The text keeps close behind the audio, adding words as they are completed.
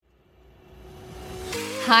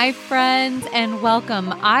Hi, friends, and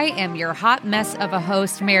welcome. I am your hot mess of a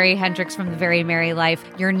host, Mary Hendricks from The Very Merry Life,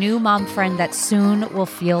 your new mom friend that soon will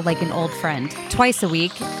feel like an old friend. Twice a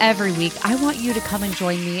week, every week, I want you to come and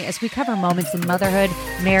join me as we cover moments in motherhood,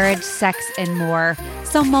 marriage, sex, and more.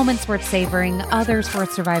 Some moments worth savoring, others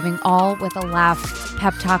worth surviving, all with a laugh,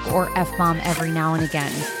 pep talk, or F-bomb every now and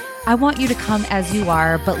again. I want you to come as you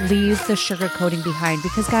are, but leave the sugarcoating behind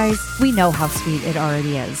because, guys, we know how sweet it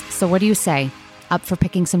already is. So what do you say? Up for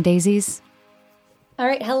picking some daisies? All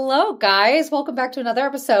right. Hello, guys. Welcome back to another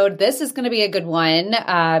episode. This is going to be a good one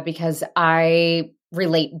because I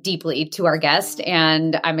relate deeply to our guest,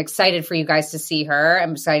 and I'm excited for you guys to see her.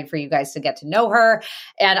 I'm excited for you guys to get to know her.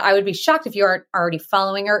 And I would be shocked if you aren't already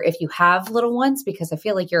following her if you have little ones, because I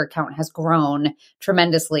feel like your account has grown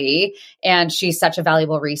tremendously, and she's such a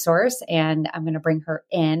valuable resource. And I'm going to bring her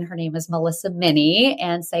in. Her name is Melissa Minnie,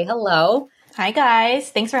 and say hello. Hi, guys.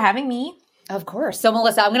 Thanks for having me. Of course. So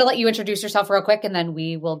Melissa, I'm going to let you introduce yourself real quick and then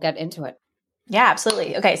we will get into it. Yeah,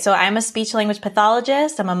 absolutely. Okay. So I'm a speech language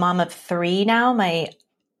pathologist. I'm a mom of 3 now. I've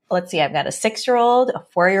got a 6-year-old, a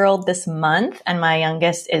 4-year-old this month, and my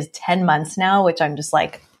youngest is 10 months now, which I'm just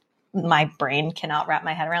like, my brain cannot wrap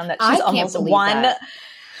my head around that. She's almost 1. That.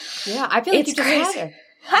 Yeah. I feel like you just had her.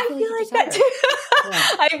 I feel like that too.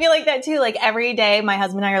 Yeah. I feel like that too. Like every day my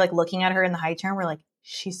husband and I are like looking at her in the high chair and we're like,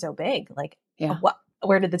 she's so big. Like, what?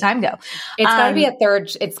 Where did the time go? It's got to be a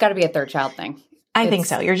third. It's got to be a third child thing. I think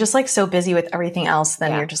so. You're just like so busy with everything else.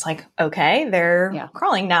 Then you're just like, okay, they're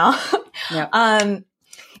crawling now. And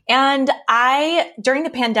during the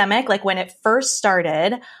pandemic, like when it first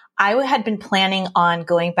started, I had been planning on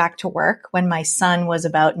going back to work when my son was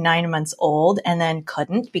about 9 months old and then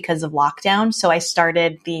couldn't because of lockdown. So I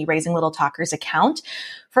started the Raising Little Talkers account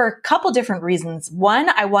for a couple different reasons. One,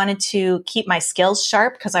 I wanted to keep my skills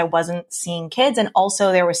sharp because I wasn't seeing kids. And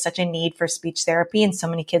also there was such a need for speech therapy and so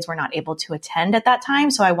many kids were not able to attend at that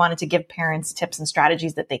time. So I wanted to give parents tips and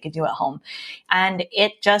strategies that they could do at home. And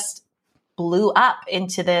it just blew up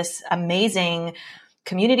into this amazing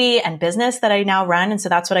community and business that I now run. And so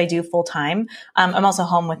that's what I do full time. I'm also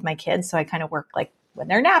home with my kids. So I kind of work like when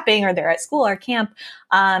they're napping or they're at school or camp.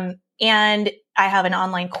 And I have an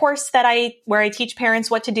online course where I teach parents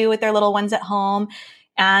what to do with their little ones at home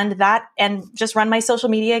and just run my social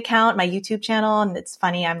media account, my YouTube channel. And it's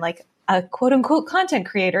funny. I'm like a quote unquote content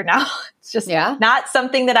creator now. It's just not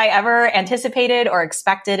something that I ever anticipated or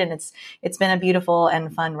expected. And it's been a beautiful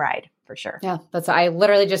and fun ride. For sure. Yeah. I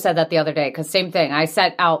literally just said that the other day because same thing. I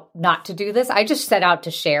set out not to do this. I just set out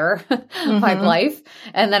to share my life.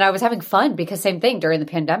 And then I was having fun because same thing during the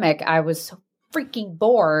pandemic, I was so freaking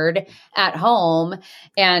bored at home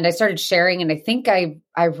and I started sharing. And I think I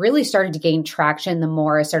really started to gain traction the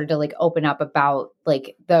more I started to like open up about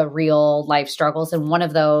like the real life struggles. And one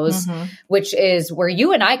of those, which is where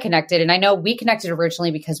you and I connected. And I know we connected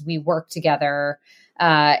originally because we worked together.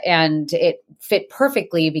 And it fit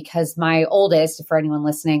perfectly because my oldest, for anyone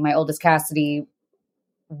listening, my oldest Cassidy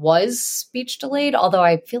was speech delayed, although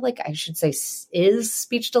I feel like I should say is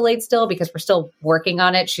speech delayed still because we're still working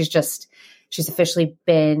on it. She's officially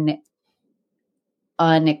been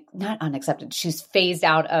not unaccepted. She's phased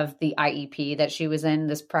out of the IEP that she was in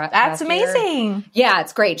this That's amazing. Year. Yeah,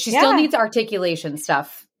 it's great. She still needs articulation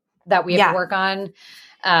stuff that we have to work on.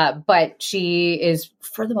 But she is,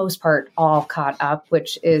 for the most part, all caught up,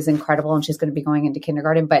 which is incredible. And she's going to be going into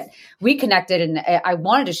kindergarten. But we connected and I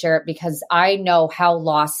wanted to share it because I know how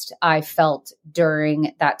lost I felt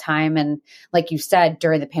during that time. And like you said,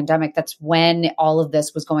 during the pandemic, that's when all of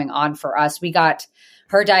this was going on for us. We got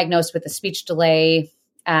her diagnosed with a speech delay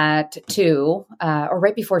at 2, or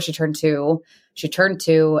right before she turned 2. She turned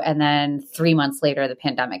 2, and then 3 months later, the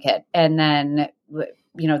pandemic hit. And then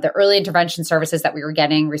the early intervention services that we were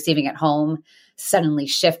receiving at home suddenly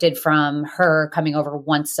shifted from her coming over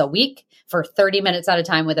once a week for 30 minutes at a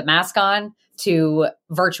time with a mask on to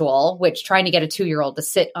virtual, which trying to get a 2-year-old to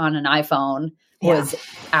sit on an iPhone was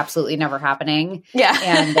absolutely never happening. Yeah.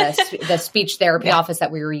 And the speech therapy office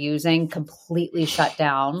that we were using completely shut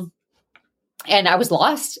down. And I was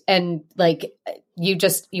lost. And like, you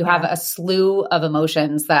have a slew of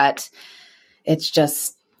emotions that it's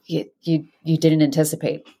just, you didn't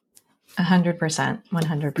anticipate. 100%,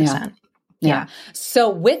 100%. Yeah. So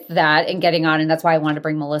with that and getting on, and that's why I wanted to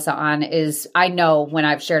bring Melissa on, is I know when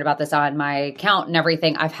I've shared about this on my account and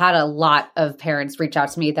everything, I've had a lot of parents reach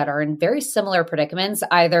out to me that are in very similar predicaments.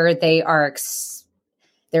 Either they are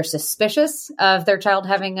they're suspicious of their child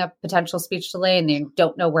having a potential speech delay and they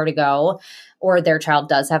don't know where to go, or their child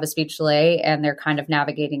does have a speech delay and they're kind of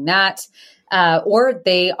navigating that. Or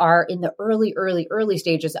they are in the early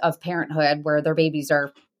stages of parenthood where their babies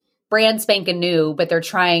are brand spanking new, but they're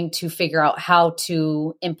trying to figure out how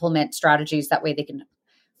to implement strategies that way they can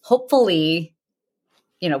hopefully,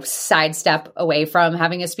 sidestep away from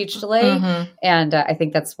having a speech delay. Mm-hmm. And I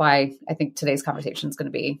think that's why I think today's conversation is going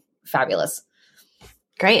to be fabulous.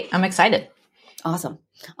 Great. I'm excited. Awesome.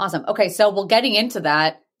 Okay. So we're getting into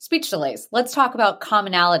that speech delays. Let's talk about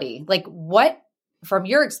commonality. Like what, from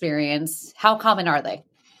your experience, how common are they?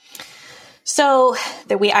 So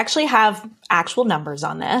that we actually have actual numbers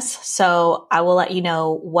on this. So I will let you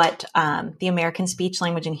know what the American Speech,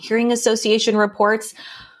 Language, and Hearing Association reports.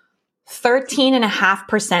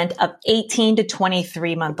 13.5% of 18 to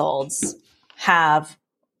 23-month-olds have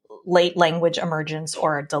late language emergence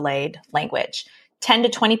or delayed language. 10 to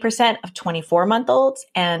 20% of 24-month-olds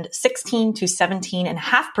and 16 to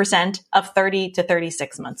 17.5% of 30 to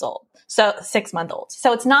 36-month-olds. So 6-month-olds.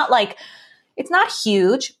 So it's not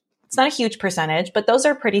huge. It's not a huge percentage, but those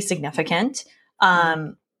are pretty significant.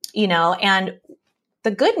 And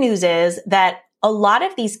the good news is that a lot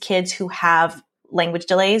of these kids who have language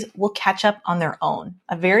delays will catch up on their own,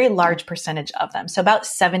 a very large percentage of them. So about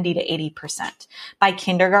 70 to 80%. By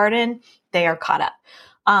kindergarten, they are caught up.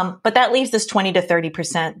 But that leaves this 20 to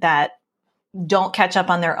 30% that don't catch up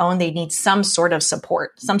on their own. They need some sort of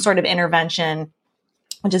support, some sort of intervention,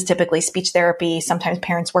 which is typically speech therapy. Sometimes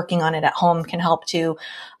parents working on it at home can help too.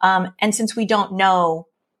 And since we don't know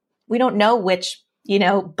which,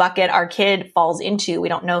 bucket our kid falls into, we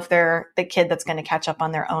don't know if they're the kid that's going to catch up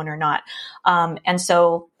on their own or not. And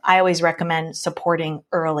so I always recommend supporting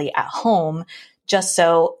early at home, just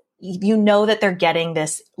so you know that they're getting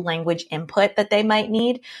this language input that they might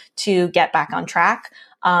need to get back on track.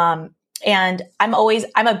 And I'm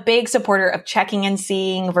a big supporter of checking and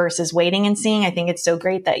seeing versus waiting and seeing. I think it's so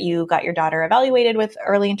great that you got your daughter evaluated with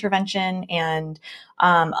early intervention. And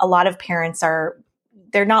a lot of parents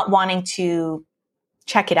they're not wanting to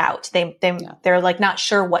check it out. They're like not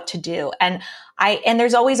sure what to do. And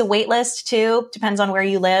there's always a wait list too, depends on where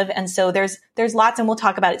you live. And so there's lots, and we'll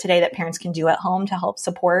talk about it today, that parents can do at home to help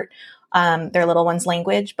support their little one's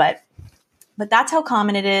language. But that's how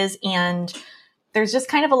common it is. And there's just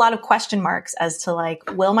kind of a lot of question marks as to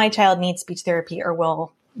will my child need speech therapy, or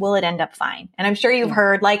will it end up fine? And I'm sure you've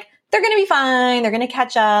heard they're going to be fine. They're going to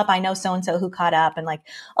catch up. I know so-and-so who caught up, and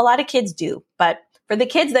a lot of kids do. But for the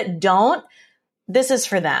kids that don't, this is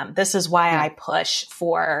for them. This is why I push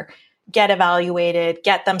for get evaluated,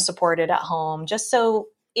 get them supported at home, just so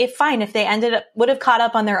if they would have caught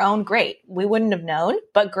up on their own, great. We wouldn't have known,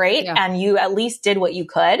 but great. Yeah. And you at least did what you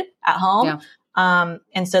could at home. Yeah.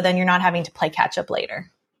 And so then you're not having to play catch up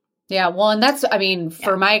later. Yeah. Well, and that's,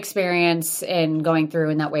 for my experience in going through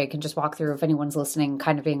in that way, I can just walk through if anyone's listening,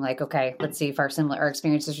 kind of being like, okay, let's see if our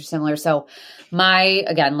experiences are similar. So my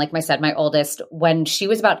oldest, when she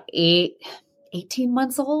was about 18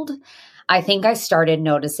 months old, I think I started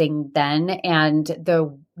noticing then. And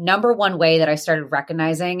the number one way that I started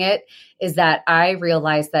recognizing it is that I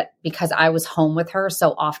realized that because I was home with her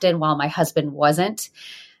so often while my husband wasn't,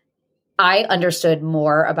 I understood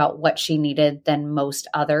more about what she needed than most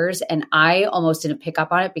others. And I almost didn't pick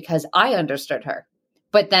up on it because I understood her.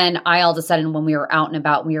 But then I all of a sudden, when we were out and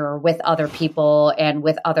about, we were with other people and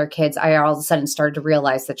with other kids, I all of a sudden started to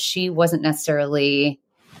realize that she wasn't necessarily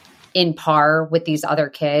in par with these other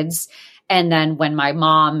kids. And then when my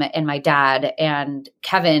mom and my dad and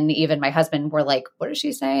Kevin, even my husband, were like, what is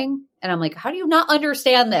she saying? And I'm like, how do you not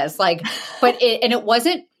understand this? It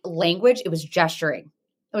wasn't language, it was gesturing.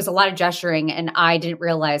 It was a lot of gesturing. And I didn't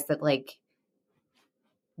realize that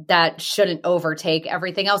that shouldn't overtake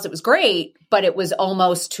everything else. It was great, but it was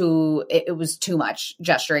almost it was too much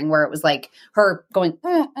gesturing, where it was her going,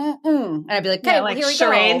 and I'd be like, okay, well, here we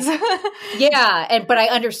charades. Go. Yeah. But I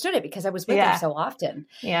understood it because I was with her so often.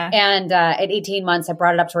 Yeah. And at 18 months, I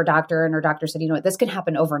brought it up to her doctor, and her doctor said, this can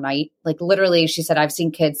happen overnight. Literally, she said, I've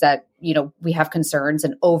seen kids that, we have concerns,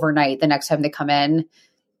 and overnight, the next time they come in,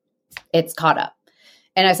 it's caught up.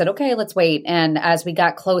 And I said, okay, let's wait. And as we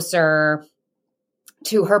got closer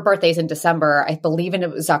to her birthday's in December, I believe it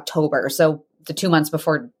was October. So the 2 months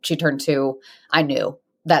before she turned 2, I knew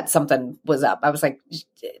that something was up. I was like,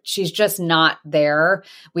 she's just not there.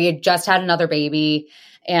 We had just had another baby,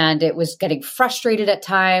 and it was getting frustrated at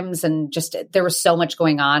times, and just there was so much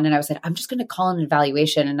going on. And I was like, I'm just going to call an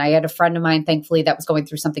evaluation. And I had a friend of mine, thankfully, that was going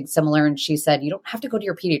through something similar. And she said, you don't have to go to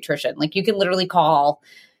your pediatrician. You can literally call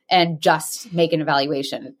and just make an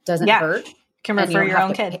evaluation. It doesn't hurt. Can refer your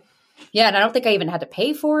own kid. Yeah. And I don't think I even had to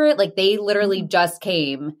pay for it. They literally just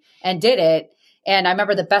came and did it. And I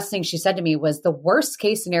remember the best thing she said to me was, the worst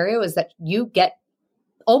case scenario is that you get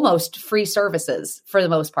almost free services for the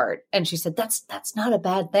most part. And she said, that's not a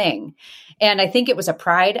bad thing. And I think it was a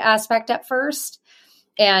pride aspect at first.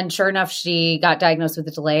 And sure enough, she got diagnosed with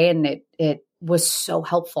a delay, and it was so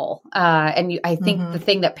helpful. I think the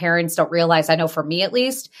thing that parents don't realize, I know for me at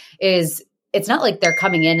least, is it's not like they're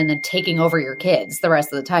coming in and then taking over your kids the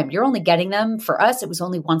rest of the time. You're only getting them. For us, it was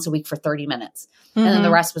only once a week for 30 minutes. And then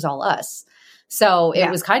the rest was all us. So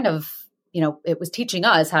it was kind of, it was teaching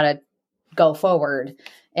us how to go forward.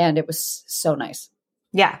 And it was so nice.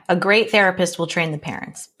 Yeah. A great therapist will train the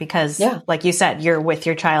parents because like you said, you're with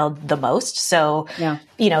your child the most. So,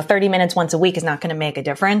 30 minutes once a week is not going to make a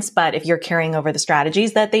difference. But if you're carrying over the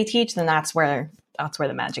strategies that they teach, then that's where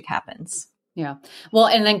the magic happens. Yeah. Well,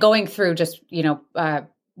 and then going through just,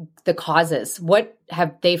 the causes, what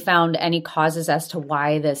have they found any causes as to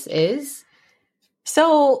why this is?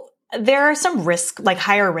 So there are some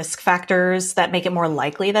higher risk factors that make it more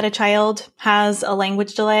likely that a child has a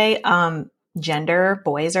language delay. Gender,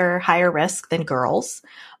 boys are higher risk than girls.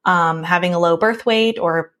 Having a low birth weight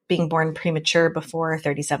or being born premature before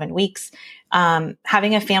 37 weeks.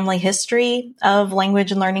 Having a family history of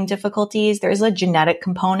language and learning difficulties. There's a genetic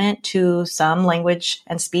component to some language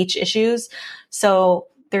and speech issues. So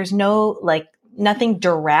there's nothing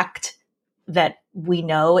direct that we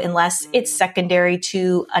know unless it's secondary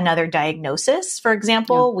to another diagnosis. For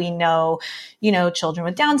example, we know, children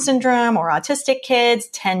with Down syndrome or autistic kids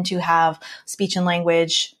tend to have speech and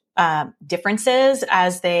language differences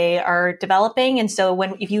as they are developing. And so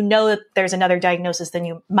if you know that there's another diagnosis, then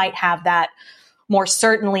you might have that more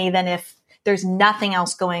certainly than if there's nothing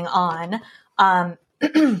else going on.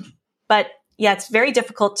 But yeah, it's very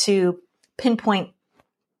difficult to pinpoint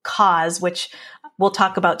cause, which we'll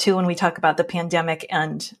talk about too when we talk about the pandemic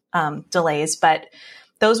and delays, but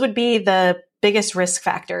those would be the biggest risk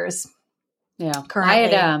factors. Yeah.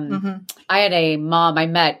 Currently. I had a mom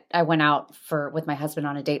I went out with my husband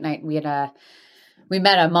on a date night, and we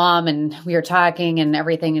met a mom, and we were talking and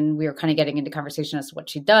everything, and we were kind of getting into conversation as to what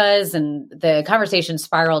she does. And the conversation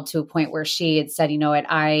spiraled to a point where she had said,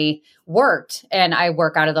 I worked and I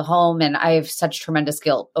work out of the home, and I have such tremendous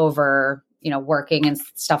guilt over working and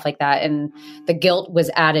stuff like that. And the guilt was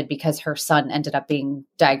added because her son ended up being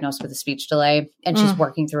diagnosed with a speech delay, and she's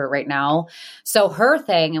working through it right now. So her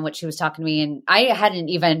thing, and what she was talking to me, and I hadn't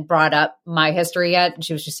even brought up my history yet. And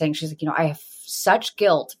she was just saying, she's like, I have such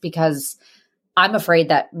guilt because I'm afraid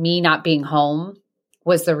that me not being home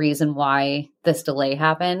was the reason why this delay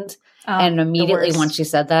happened. And immediately once she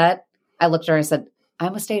said that, I looked at her and I said,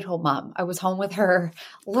 I'm a stay-at-home mom. I was home with her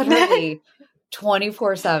literally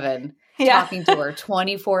 24/7. Talking to her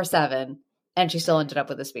 24/7, and she still ended up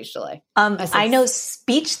with a speech delay. I know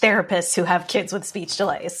speech therapists who have kids with speech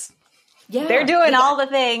delays. Yeah. They're doing all the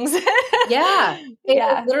things.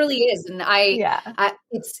 It literally is. And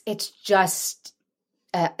it's just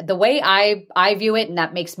the way I view it, and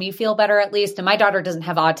that makes me feel better at least. And my daughter doesn't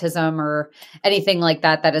have autism or anything like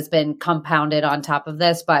that has been compounded on top of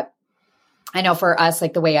this, but I know for us,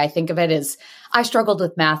 the way I think of it is I struggled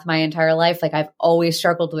with math my entire life. I've always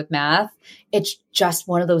struggled with math. It's just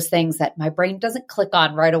one of those things that my brain doesn't click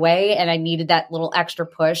on right away. And I needed that little extra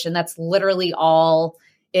push. And that's literally all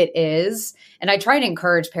it is. And I try to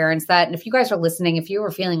encourage parents that, and if you guys are listening, if you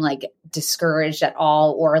were feeling discouraged at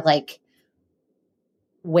all or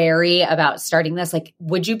wary about starting this,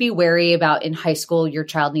 would you be wary about in high school your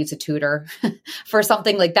child needs a tutor for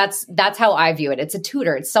something that's how I view it. It's a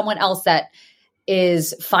tutor. It's someone else that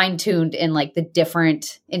is fine-tuned in the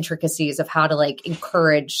different intricacies of how to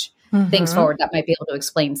encourage things forward, that might be able to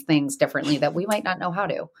explain things differently that we might not know how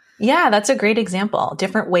to. Yeah, that's a great example.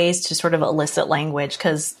 Different ways to sort of elicit language,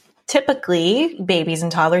 because typically babies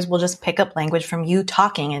and toddlers will just pick up language from you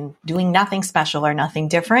talking and doing nothing special or nothing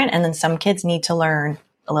different. And then some kids need to learn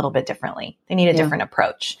a little bit differently. They need a different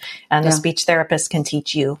approach. And the speech therapist can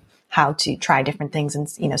teach you how to try different things and,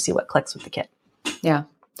 see what clicks with the kid. Yeah.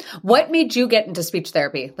 What made you get into speech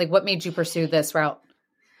therapy? What made you pursue this route?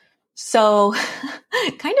 So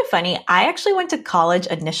kind of funny. I actually went to college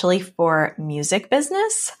initially for music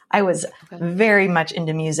business. I was very much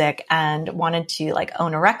into music and wanted to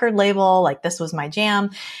own a record label. This was my jam.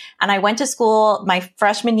 And I went to school my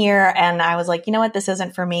freshman year and I was like, you know what, this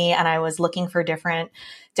isn't for me. And I was looking for different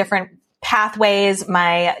pathways.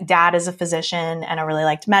 My dad is a physician and I really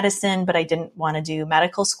liked medicine, but I didn't want to do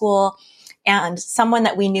medical school. And someone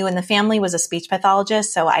that we knew in the family was a speech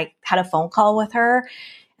pathologist. So I had a phone call with her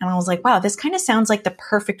and I was like, wow, this kind of sounds like the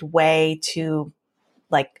perfect way to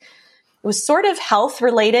it was sort of health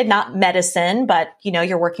related, not medicine, but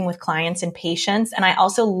you're working with clients and patients. And I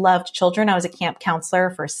also loved children. I was a camp counselor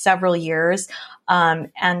for several years.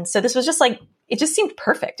 And so this was just it just seemed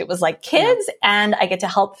perfect. It was like kids and I get to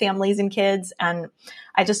help families and kids. And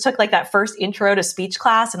I just took like that first intro to speech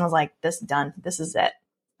class and was like, this is it.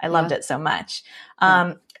 I loved it so much.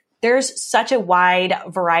 There's such a wide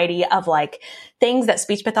variety of like things that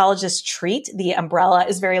speech pathologists treat. The umbrella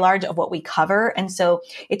is very large of what we cover. And so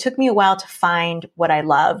it took me a while to find what I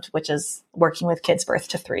loved, which is working with kids birth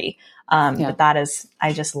to 3. But that is,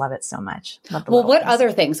 I just love it so much. Well, what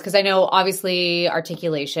other things? Because I know obviously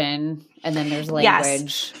articulation and then there's language.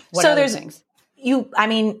 Yes. What so other there's things?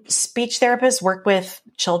 Speech therapists work with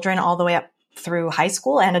children all the way up through high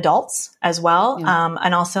school and adults as well.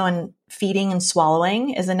 And also in feeding and swallowing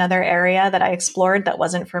is another area that I explored that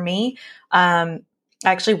wasn't for me. I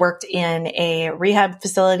actually worked in a rehab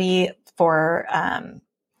facility for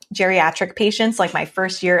geriatric patients, like my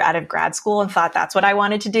first year out of grad school, and thought that's what I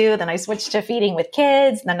wanted to do. Then I switched to feeding with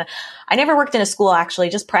kids. Then I never worked in a school, actually,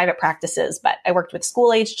 just private practices, but I worked with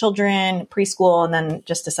school-age children, preschool, and then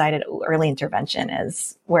just decided early intervention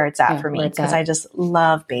is where it's at for me because I just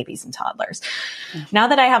love babies and toddlers. Now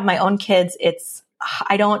that I have my own kids,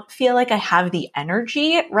 I don't feel like I have the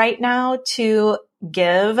energy right now to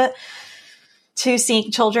give to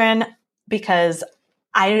seeing children because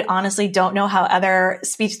I honestly don't know how other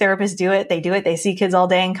speech therapists do it. They see kids all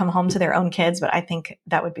day and come home to their own kids, but I think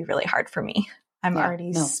that would be really hard for me. I'm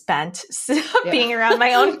already spent being around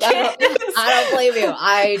my own kids. I don't blame you.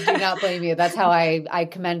 I do not blame you. That's how I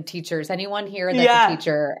commend teachers. Anyone here that's a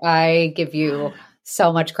teacher, I give you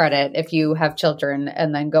so much credit if you have children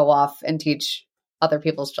and then go off and teach other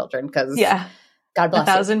people's children because God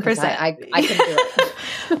bless 1,000%. I can do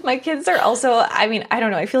it. My kids are also, I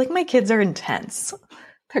don't know. I feel like my kids are intense.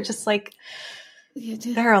 They're just like,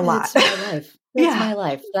 they're a lot. It's my life. It's my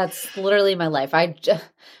life. That's literally my life.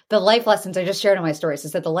 The life lessons I just shared in my stories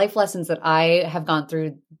is that the life lessons that I have gone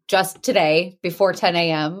through just today before 10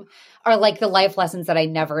 a.m. are like the life lessons that I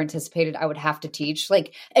never anticipated I would have to teach,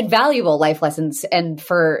 like, and valuable life lessons. And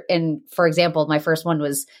for example, my first one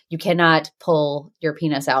was you cannot pull your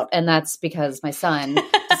penis out. And that's because my son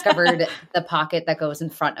discovered the pocket that goes in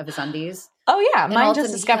front of his undies. Oh yeah. And mine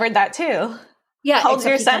just discovered that too. Yeah. How old's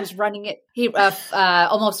your son? Comes running it. He,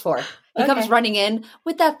 almost 4. He comes running in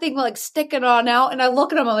with that thing like sticking on out. And I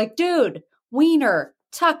look at him, I'm like, dude, wiener,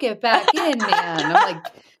 tuck it back in, man. I'm like,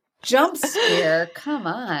 jump scare, come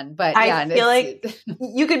on. But I feel like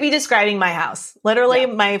you could be describing my house. Literally,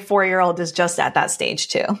 my 4-year-old is just at that stage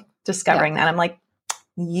too, discovering that. I'm like,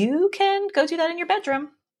 you can go do that in your bedroom,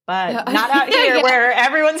 but not out here where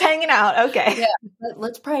everyone's hanging out. Okay. Yeah.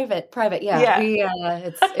 Let's private. Yeah.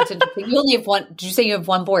 It's interesting. You only have one. Did you say you have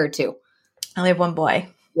one boy or 2? I only have one boy.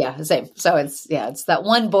 Yeah, same. So it's that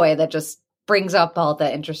one boy that just brings up all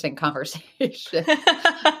the interesting conversation. So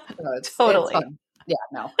Totally. It's fun. Yeah,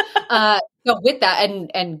 no. So with that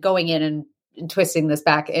and going in and twisting this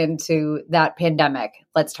back into that pandemic,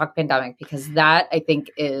 let's talk pandemic because that I think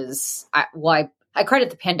is I credit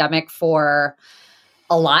the pandemic for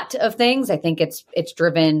a lot of things. I think it's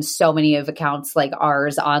driven so many of accounts like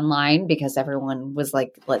ours online because everyone was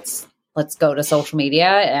like, let's go to social media.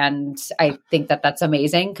 And I think that that's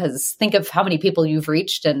amazing because think of how many people you've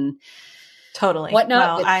reached and totally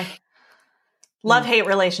whatnot. Well, I love-hate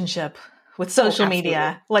relationship with social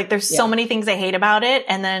media. Like there's so many things I hate about it.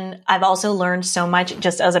 And then I've also learned so much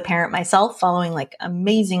just as a parent myself, following like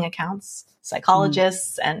amazing accounts,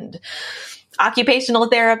 psychologists and occupational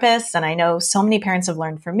therapists. And I know so many parents have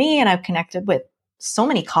learned from me and I've connected with so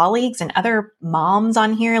many colleagues and other moms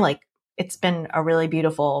on here. Like it's been a really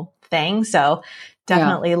beautiful thing. So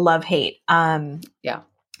definitely love hate.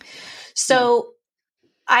 So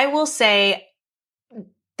I will say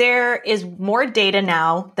there is more data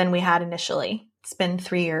now than we had initially. It's been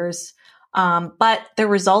 3 years. But the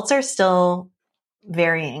results are still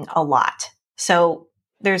varying a lot. So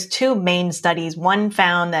there's 2 main studies. One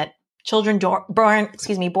found that children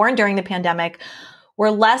born during the pandemic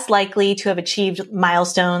were less likely to have achieved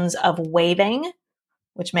milestones of waving,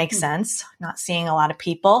 which makes sense. Not seeing a lot of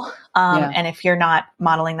people. And if you're not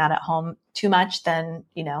modeling that at home too much, then,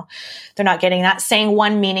 they're not getting that. Saying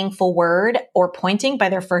one meaningful word or pointing by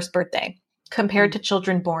their first birthday compared to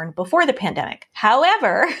children born before the pandemic.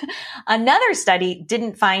 However, another study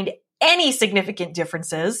didn't find any significant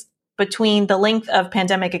differences between the length of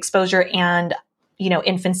pandemic exposure and,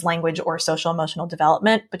 infants' language or social emotional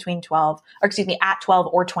development at 12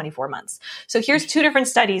 or 24 months. So here's 2 different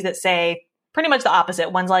studies that say pretty much the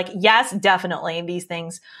opposite. One's like, yes, definitely these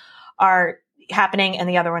things are happening. And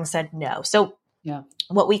the other one said no. So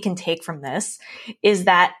what we can take from this is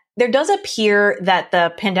that there does appear that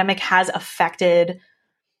the pandemic has affected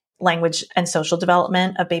language and social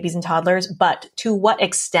development of babies and toddlers, but to what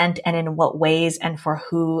extent and in what ways and for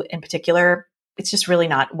who in particular, it's just really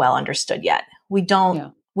not well understood yet. We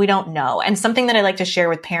don't know. And something that I like to share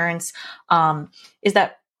with parents is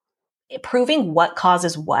that proving what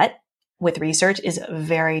causes what with research is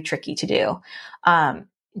very tricky to do.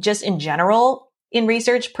 Just in general, in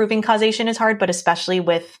research, proving causation is hard, but especially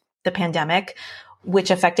with the pandemic,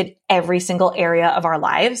 which affected every single area of our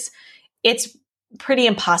lives, it's pretty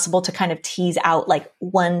impossible to kind of tease out like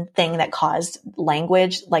one thing that caused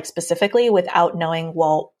language, like specifically, without knowing,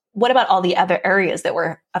 well, what about all the other areas that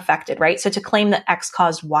were affected, right? So to claim that X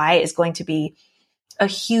caused Y is going to be a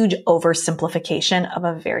huge oversimplification of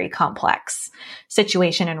a very complex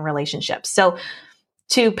situation and relationship. So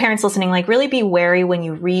to parents listening, like really be wary when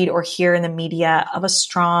you read or hear in the media of a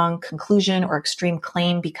strong conclusion or extreme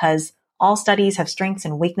claim, because all studies have strengths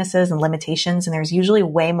and weaknesses and limitations, and there's usually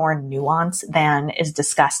way more nuance than is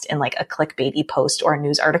discussed in like a clickbaity post or a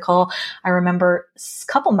news article. I remember a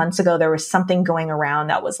couple months ago, there was something going around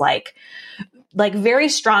that was like very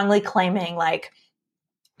strongly claiming like,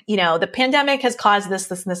 you know, the pandemic has caused this,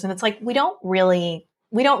 this, and this. And it's like, we don't really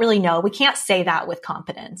know. We can't say that with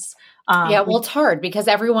confidence. It's hard because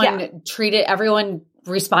everyone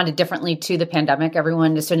responded differently to the pandemic.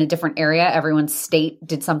 Everyone is in a different area. Everyone's state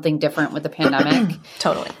did something different with the pandemic.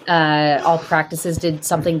 Totally. All practices did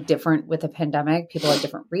something different with the pandemic. People had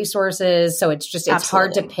different resources. So it's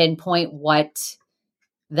hard to pinpoint what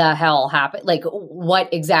the hell happened. Like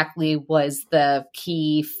what exactly was the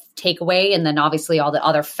key takeaway? And then obviously all the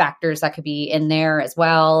other factors that could be in there as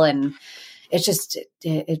well. And it's just,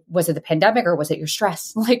 was it the pandemic or was it your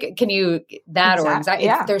stress? Like, can you,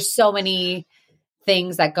 there's so many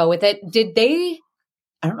things that go with it.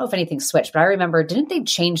 I don't know if anything switched, but I remember, didn't they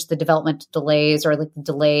change the development delays or like the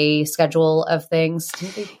delay schedule of things?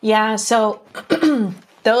 Yeah. So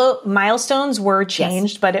the milestones were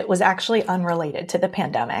changed, but it was actually unrelated to the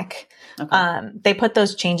pandemic. Okay. They put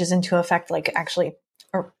those changes into effect,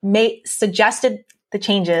 suggested the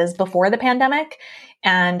changes before the pandemic.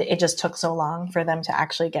 And it just took so long for them to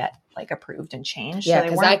actually get like approved and changed. Yeah,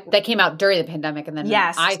 because that came out during the pandemic, and then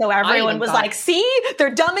so everyone was like, "See,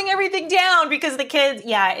 they're dumbing everything down because the kids."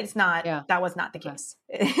 Yeah, it's not. Yeah. That was not the case.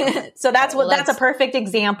 So that's a perfect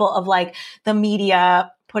example of like the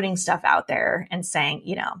media putting stuff out there and saying,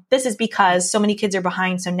 you know, this is because so many kids are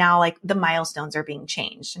behind. So now like the milestones are being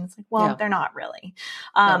changed, and it's like, well, they're not really.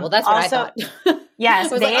 That's what I thought. Yes,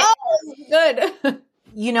 good.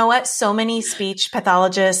 You know what? So many speech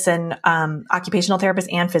pathologists and occupational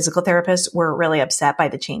therapists and physical therapists were really upset by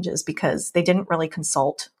the changes because they didn't really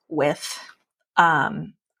consult with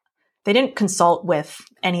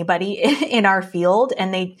anybody in our field,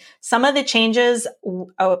 and some of the changes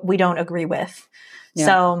we don't agree with. Yeah.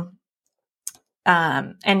 So,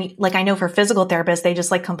 and like I know for physical therapists, they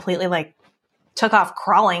just like completely like took off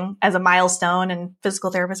crawling as a milestone, and physical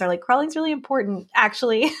therapists are like, crawling's really important,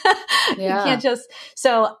 actually. You can't just,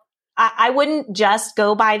 so I wouldn't just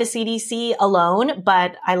go by the CDC alone,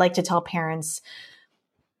 but I like to tell parents,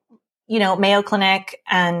 you know, Mayo Clinic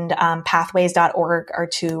and pathways.org are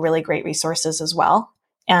two really great resources as well.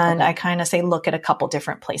 And I kind of say, look at a couple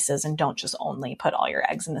different places and don't just only put all your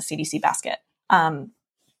eggs in the CDC basket.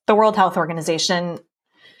 The World Health Organization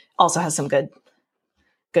also has some good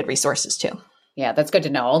resources too. Yeah, that's good to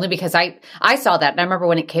know. Only because I saw that, and I remember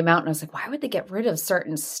when it came out, and I was like, why would they get rid of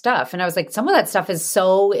certain stuff? And I was like, some of that stuff is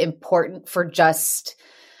so important for just,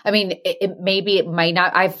 I mean, it might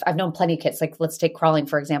not. I've known plenty of kids, like let's take crawling,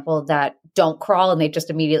 for example, that don't crawl and they just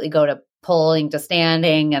immediately go to pulling to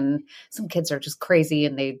standing. And some kids are just crazy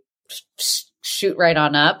and they shoot right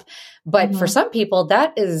on up. But for some people,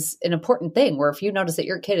 that is an important thing where if you notice that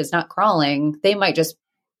your kid is not crawling, they might just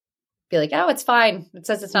be like, oh, it's fine. It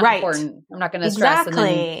says it's not important. I'm not going to stress. And then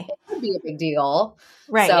it could be a big deal.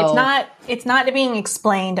 Right. So, it's not being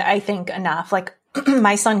explained, I think, enough. Like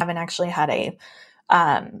my son haven't actually had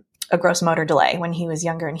a gross motor delay when he was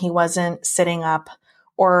younger, and he wasn't sitting up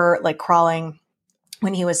or like crawling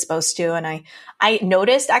when he was supposed to. And I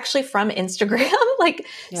noticed actually from Instagram, like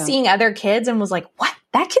seeing other kids, and was like, what?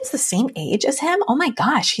 That kid's the same age as him? Oh my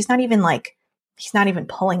gosh. He's not even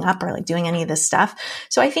pulling up or like doing any of this stuff.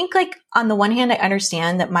 So I think like on the one hand, I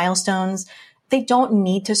understand that milestones, they don't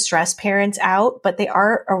need to stress parents out, but they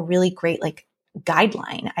are a really great like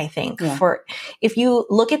guideline, I think, for if you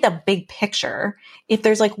look at the big picture, if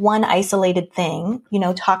there's like one isolated thing, you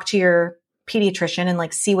know, talk to your pediatrician and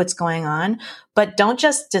like see what's going on, but don't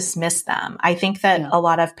just dismiss them. I think that a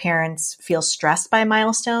lot of parents feel stressed by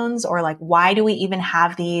milestones, or like, why do we even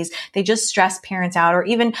have these? They just stress parents out. Or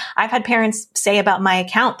even I've had parents say about my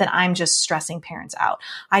account that I'm just stressing parents out.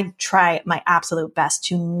 I try my absolute best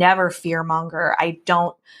to never fearmonger. I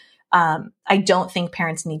don't think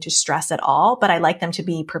parents need to stress at all, but I like them to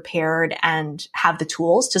be prepared and have the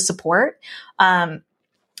tools to support. I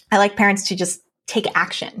like parents to just take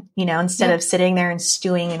action, instead of sitting there and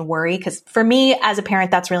stewing and worry. Cause for me as a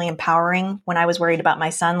parent, that's really empowering. When I was worried about my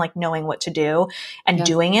son, like knowing what to do and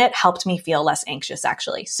doing it helped me feel less anxious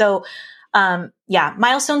actually. So,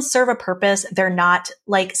 milestones serve a purpose. They're not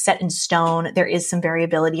like set in stone. There is some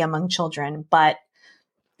variability among children, but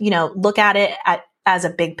look at it as a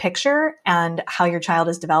big picture and how your child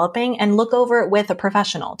is developing, and look over it with a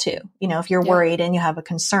professional too. If you're worried and you have a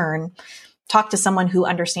concern, talk to someone who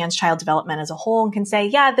understands child development as a whole and can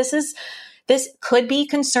say, this could be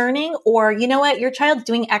concerning, or you know what, your child's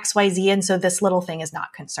doing X, Y, Z. And so this little thing is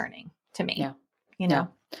not concerning to me,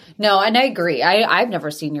 No, and I agree. I've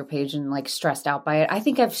never seen your page and like stressed out by it. I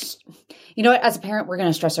think as a parent, we're going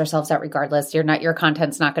to stress ourselves out regardless. Your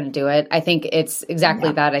content's not going to do it. I think it's exactly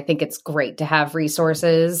that. I think it's great to have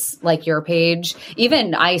resources like your page.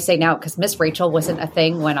 Even I say now, because Miss Rachel wasn't a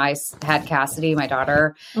thing when I had Cassidy, my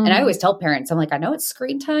daughter. Mm-hmm. And I always tell parents, I'm like, I know it's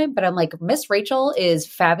screen time, but I'm like, Miss Rachel is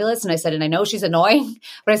fabulous. And I said, and I know she's annoying,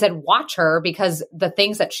 but I said, watch her, because the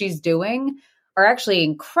things that she's doing are actually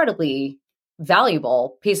incredibly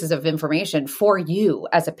valuable pieces of information for you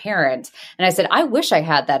as a parent. And I said, I wish I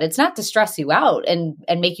had that. It's not to stress you out and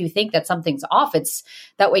make you think that something's off. It's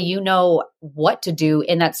that way you know what to do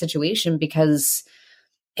in that situation, because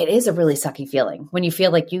it is a really sucky feeling when you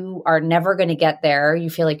feel like you are never going to get there.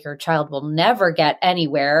 You feel like your child will never get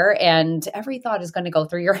anywhere, and every thought is going to go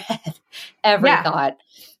through your head, every thought,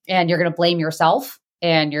 and you're going to blame yourself.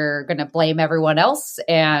 And you're going to blame everyone else.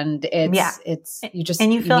 And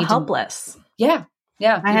you feel helpless. Yeah.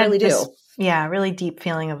 I really do. Really deep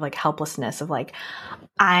feeling of like helplessness of like,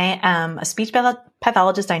 I am a speech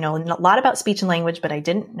pathologist. I know a lot about speech and language, but I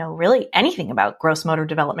didn't know really anything about gross motor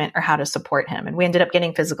development or how to support him. And we ended up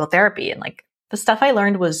getting physical therapy, and like the stuff I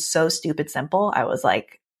learned was so stupid simple. I was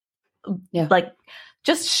like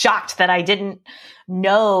just shocked that I didn't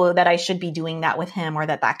know that I should be doing that with him, or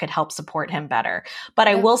that could help support him better. But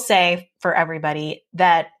I will say for everybody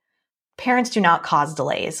that parents do not cause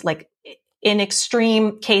delays. Like in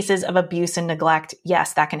extreme cases of abuse and neglect,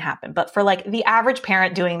 yes, that can happen. But for like the average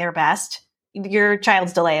parent doing their best, your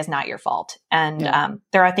child's delay is not your fault. And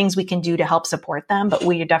there are things we can do to help support them, but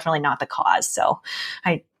we are definitely not the cause. So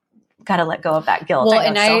I got to let go of that guilt.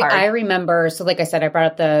 Well, I remember, so like I said, I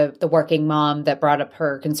brought up the working mom that brought up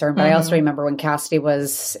her concern, but I also remember when Cassidy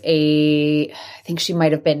was I think she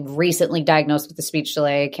might have been recently diagnosed with a speech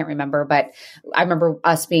delay. I can't remember, but I remember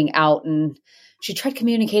us being out and she tried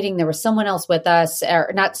communicating. There was someone else with us,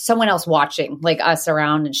 or not someone else watching, like us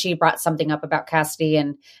around. And she brought something up about Cassidy,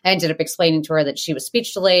 and I ended up explaining to her that she was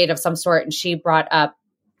speech delayed of some sort. And she brought up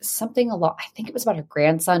something I think it was about her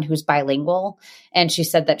grandson who's bilingual. And she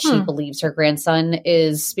said that she believes her grandson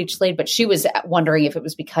is speech delayed, but she was wondering if it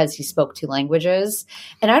was because he spoke 2 languages.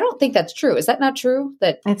 And I don't think that's true. Is that not true?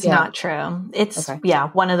 It's not true. It's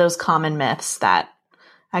one of those common myths that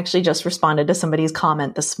I actually just responded to somebody's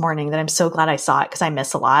comment this morning that I'm so glad I saw it, because I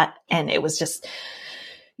miss a lot. And it was just,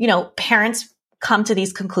 parents come to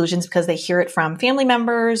these conclusions because they hear it from family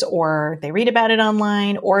members, or they read about it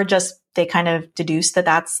online, or just they kind of deduce that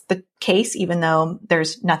that's the case, even though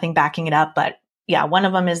there's nothing backing it up. But one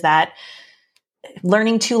of them is that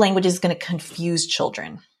learning 2 languages is going to confuse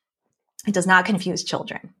children. It does not confuse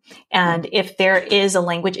children. And if there is a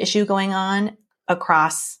language issue going on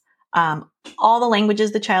across all the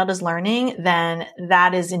languages the child is learning, then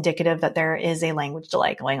that is indicative that there is a language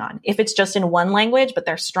delay going on. If it's just in one language, but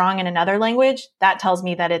they're strong in another language, that tells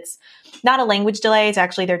me that it's not a language delay. It's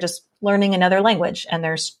actually, they're just learning another language, and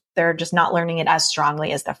they're just not learning it as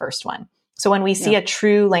strongly as the first one. So when we see a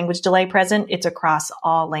true language delay present, it's across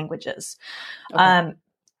all languages. Okay.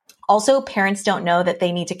 Also, parents don't know that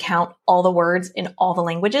they need to count all the words in all the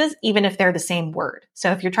languages, even if they're the same word.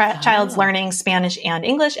 So if your child's learning Spanish and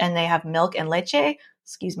English and they have milk and leche,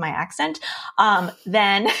 excuse my accent,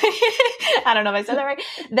 then I don't know if I said that right,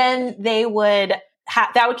 then they would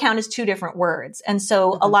that would count as 2 different words. And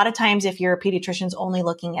so a lot of times if your pediatrician's only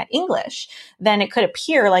looking at English, then it could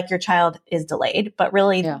appear like your child is delayed, but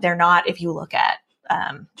really they're not if you look at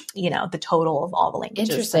the total of all the languages.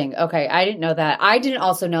 Interesting. Okay. I didn't know that. I didn't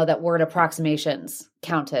also know that word approximations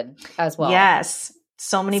counted as well. Yes.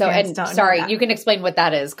 So many parents don't sorry, know that. You can explain what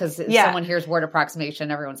that is, because someone hears word approximation,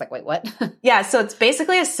 everyone's like, wait, what? Yeah, so it's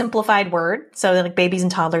basically a simplified word. So like babies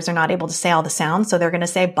and toddlers are not able to say all the sounds. So they're going to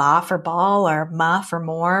say ba for ball, or ma for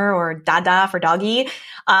more, or dada for doggy.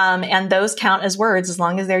 And those count as words as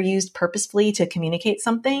long as they're used purposefully to communicate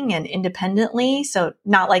something and independently. So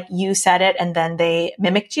not like you said it and then they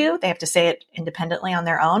mimicked you. They have to say it independently on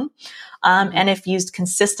their own. And if used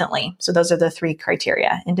consistently. So those are the 3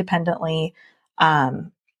 criteria: independently,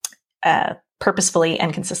 purposefully,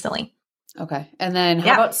 and consistently. Okay. And then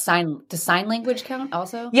how about does sign language count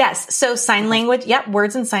also? Yes. So sign language,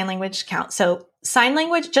 words and sign language count. So sign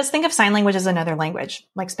language, just think of sign language as another language,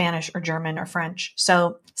 like Spanish or German or French.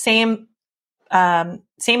 So same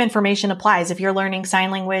information applies. If you're learning sign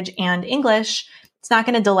language and English, it's not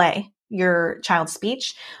going to delay your child's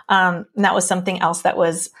speech. And that was something else that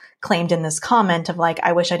was claimed in this comment of like,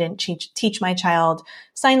 I wish I didn't teach my child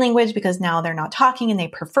sign language because now they're not talking and they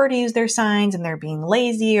prefer to use their signs and they're being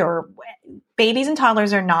lazy. Or babies and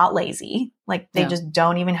toddlers are not lazy. Like they just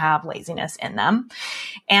don't even have laziness in them.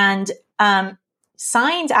 And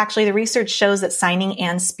signs, actually, the research shows that signing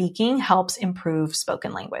and speaking helps improve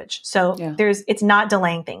spoken language. So it's not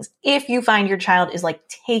delaying things. If you find your child is like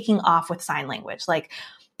taking off with sign language, like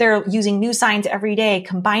they're using new signs every day,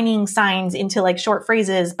 combining signs into like short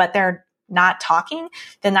phrases, but they're not talking,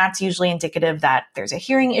 then that's usually indicative that there's a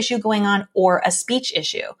hearing issue going on or a speech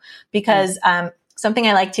issue. Because something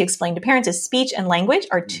I like to explain to parents is speech and language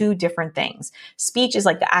are 2 different things. Speech is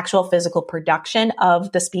like the actual physical production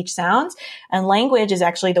of the speech sounds, and language is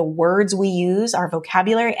actually the words we use, our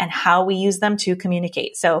vocabulary, and how we use them to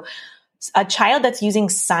communicate. So a child that's using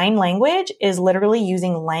sign language is literally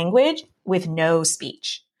using language with no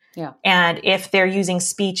speech. Yeah. And if they're using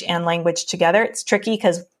speech and language together, it's tricky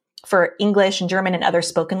because for English and German and other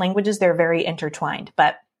spoken languages, they're very intertwined.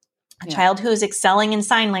 But a child who is excelling in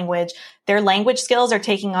sign language, their language skills are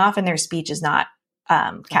taking off and their speech is not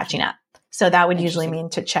catching up. So that would usually mean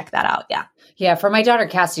to check that out. Yeah. Yeah. For my daughter,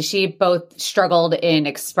 Cassie, she both struggled in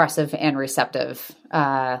expressive and receptive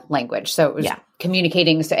language. So it was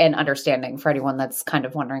communicating and understanding, for anyone that's kind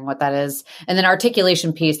of wondering what that is. And then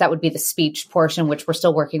articulation piece, that would be the speech portion, which we're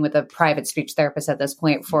still working with a private speech therapist at this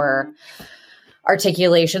point for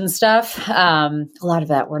articulation stuff. A lot of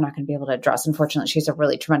that we're not going to be able to address. Unfortunately, she's a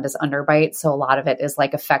really tremendous underbite. So a lot of it is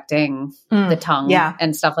like affecting the tongue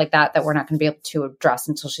and stuff like that we're not going to be able to address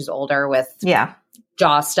until she's older with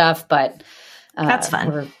jaw stuff. But that's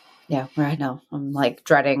fun. I know. I'm like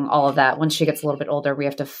dreading all of that. Once she gets a little bit older, we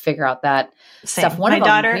have to figure out that stuff. My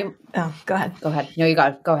daughter. Go ahead. Go ahead. No, you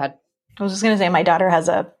got it. Go ahead. I was just going to say my daughter has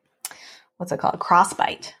what's it called?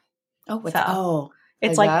 Crossbite.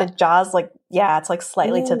 It's like that? The jaw's like, it's like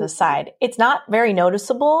slightly to the side. It's not very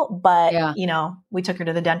noticeable, but we took her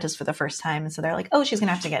to the dentist for the first time. And so they're like, oh, she's going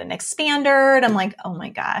to have to get an expander. And I'm like, oh my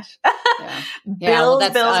gosh.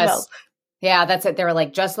 Bills. Yeah, that's it. They were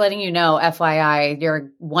like, just letting you know, FYI,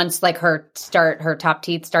 once like her top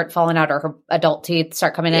teeth start falling out or her adult teeth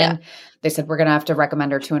start coming in, they said, we're going to have to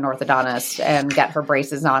recommend her to an orthodontist and get her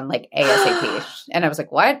braces on like ASAP. And I was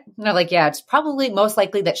like, what? And they're like, it's probably most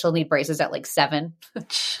likely that she'll need braces at like 7.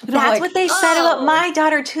 That's like, what they said about my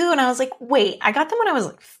daughter too. And I was like, wait, I got them when I was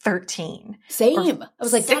like 13. Same. I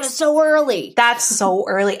was like, that's so early. That's so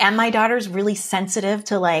early. And my daughter's really sensitive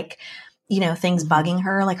to like, things bugging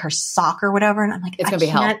her, like her sock or whatever. And I'm like, it's going to be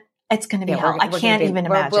hell. It's going to be hell. I can't even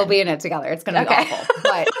imagine. We'll be in it together. It's going to be awful.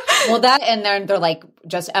 But that, and then they're like,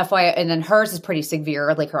 just FYI, and then hers is pretty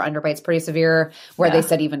severe. Like her underbite's pretty severe, where they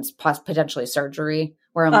said even potentially surgery.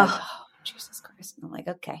 Where I'm like, oh, Jesus Christ. And I'm like,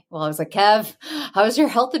 okay. Well, I was like, Kev, how's your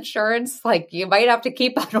health insurance? Like, you might have to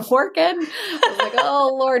keep on working. I was like,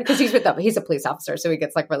 oh Lord, because he's with them. He's a police officer, so he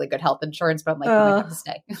gets like really good health insurance. But I'm like, you might have to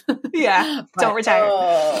stay. Don't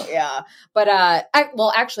retire. But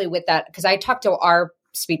actually, with that, because I talked to our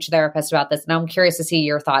speech therapist about this, and I'm curious to see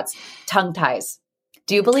your thoughts. Tongue ties.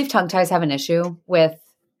 Do you believe tongue ties have an issue with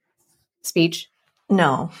speech?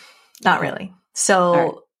 No, not really.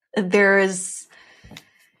 So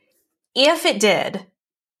if it did,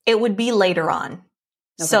 it would be later on. Okay.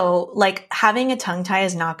 So like having a tongue tie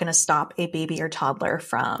is not going to stop a baby or toddler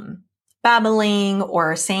from babbling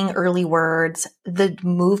or saying early words. The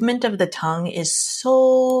movement of the tongue is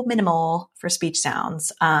so minimal for speech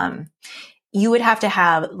sounds. You would have to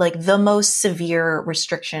have like the most severe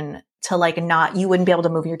restriction to like you wouldn't be able to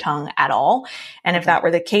move your tongue at all. And if that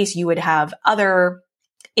were the case, you would have other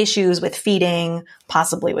issues with feeding,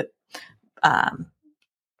 possibly with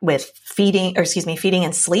feeding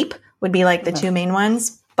and sleep would be like the 2 main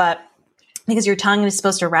ones. But because your tongue is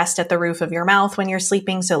supposed to rest at the roof of your mouth when you're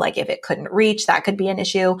sleeping. So like if it couldn't reach, that could be an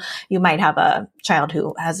issue. You might have a child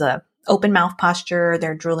who has a open mouth posture.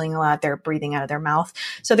 They're drooling a lot. They're breathing out of their mouth.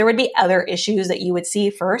 So there would be other issues that you would see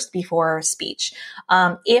first before speech.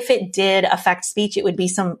 If it did affect speech, it would be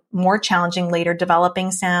some more challenging later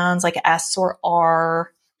developing sounds like S or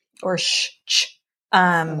R or sh.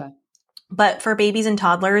 But for babies and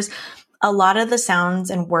toddlers, a lot of the sounds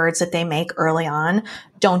and words that they make early on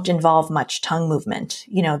don't involve much tongue movement.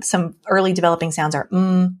 You know, some early developing sounds are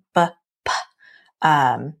b, p,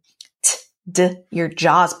 t, d. Your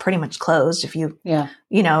jaw's pretty much closed. If you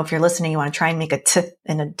know, if you're listening, you want to try and make a t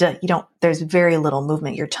and a d. There's very little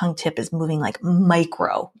movement. Your tongue tip is moving like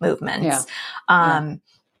micro movements. And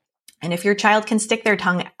if your child can stick their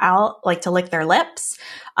tongue out, like to lick their lips,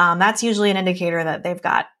 that's usually an indicator that they've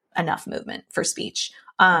got enough movement for speech.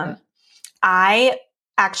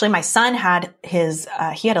 My son had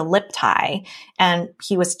he had a lip tie and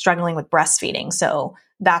he was struggling with breastfeeding. So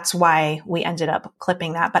that's why we ended up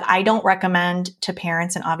clipping that. But I don't recommend to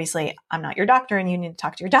parents, and obviously I'm not your doctor and you need to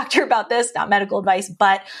talk to your doctor about this, not medical advice,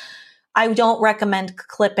 but I don't recommend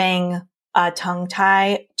clipping a tongue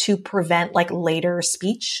tie to prevent like later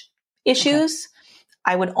speech issues.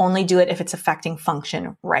 I would only do it if it's affecting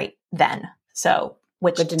function right then. So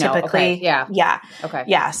which typically,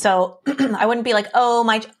 So I wouldn't be like,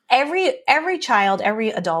 oh, every child, every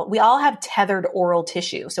adult, we all have tethered oral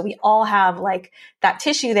tissue. So we all have like that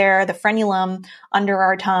tissue there, the frenulum under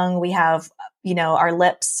our tongue. We have, our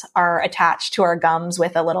lips are attached to our gums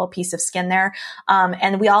with a little piece of skin there.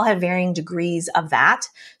 And we all have varying degrees of that.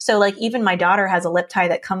 So like even my daughter has a lip tie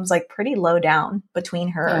that comes like pretty low down between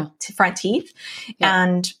her front teeth. Yeah.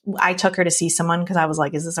 And I took her to see someone because I was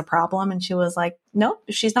like, is this a problem? And she was like, nope,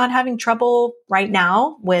 she's not having trouble right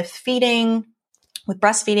now with feeding, with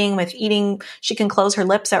breastfeeding, with eating. She can close her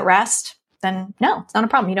lips at rest. Then no, it's not a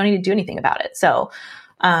problem. You don't need to do anything about it. So,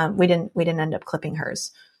 we didn't end up clipping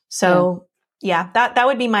hers. So that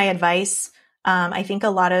would be my advice. I think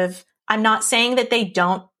I'm not saying that they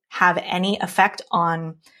don't have any effect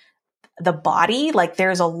on the body. Like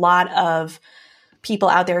there's a lot of people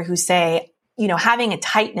out there who say, having a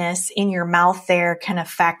tightness in your mouth there can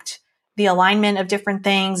affect the alignment of different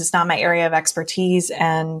things. It's not my area of expertise.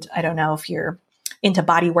 And I don't know if you're into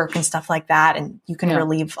body work and stuff like that. And you can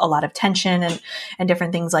relieve a lot of tension and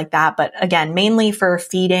different things like that. But again, mainly for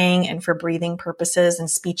feeding and for breathing purposes,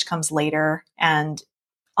 and speech comes later. And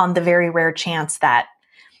on the very rare chance that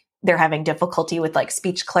they're having difficulty with like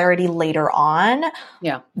speech clarity later on,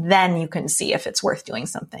 then you can see if it's worth doing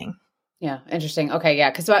something. Yeah. Interesting. Okay.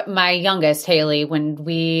 Yeah. Cause my youngest, Haley, when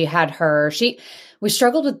we had her, we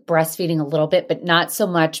struggled with breastfeeding a little bit, but not so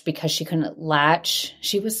much because she couldn't latch.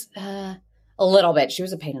 She was, a little bit. She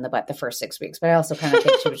was a pain in the butt the first 6 weeks, but I also kind of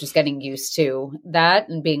think she was just getting used to that.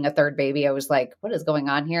 And being a third baby, I was like, what is going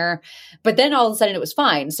on here? But then all of a sudden it was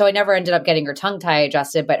fine. So I never ended up getting her tongue tie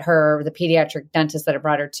adjusted, but the pediatric dentist that I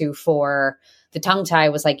brought her to for the tongue tie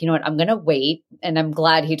was like, you know what, I'm going to wait. And I'm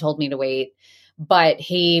glad he told me to wait. But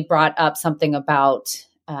he brought up something about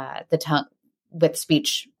the tongue with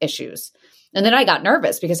speech issues. And then I got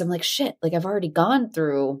nervous because I'm like, shit, like I've already gone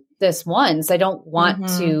through this once. I don't want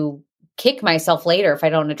to kick myself later if I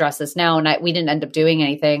don't address this now. And we didn't end up doing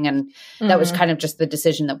anything. And that was kind of just the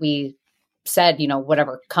decision that we said,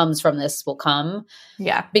 whatever comes from this will come.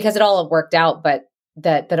 Yeah. Because it all worked out. But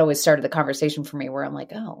that always started the conversation for me where I'm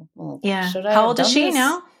like, oh, well, should I? How old is she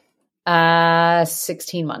now?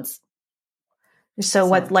 16 months. So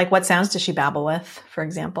what sounds does she babble with, for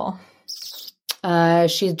example?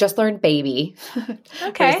 She's just learned baby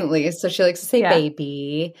recently. So she likes to say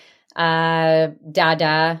baby,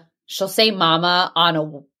 dada. She'll say mama on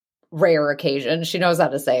a rare occasion. She knows how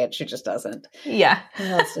to say it. She just doesn't. Yeah. What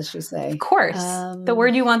else does she say? Of course. The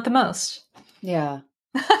word you want the most. Yeah.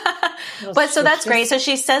 But so that's great. So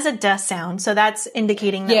she says a duh sound. So that's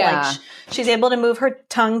indicating that she's able to move her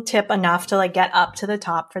tongue tip enough to like get up to the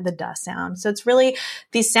top for the duh sound. So it's really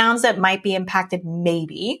these sounds that might be impacted,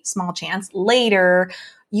 maybe small chance later.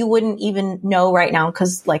 You wouldn't even know right now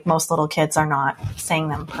because like most little kids are not saying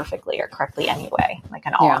them perfectly or correctly anyway, like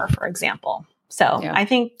an R, for example. So I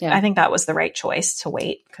think that was the right choice to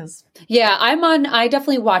wait because. Yeah, I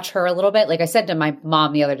definitely watch her a little bit. Like I said to my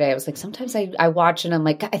mom the other day, I was like, sometimes I watch and I'm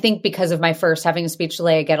like, I think because of my first having a speech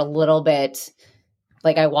delay, I get a little bit,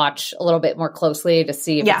 like I watch a little bit more closely to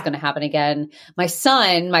see if it's going to happen again. My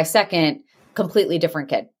son, my second, completely different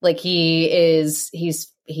kid. Like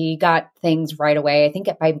he got things right away. I think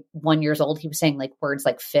by 1 year old, he was saying like words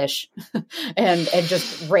like fish and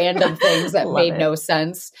just random things that made no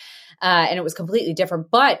sense. And it was completely different.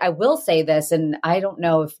 But I will say this, and I don't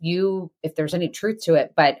know if there's any truth to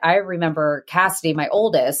it, but I remember Cassidy, my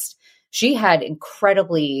oldest, she had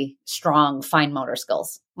incredibly strong fine motor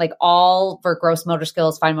skills. Like all of her gross motor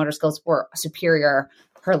skills, fine motor skills were superior.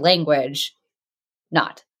 Her language,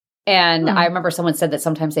 not. And I remember someone said that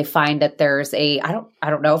sometimes they find that there's I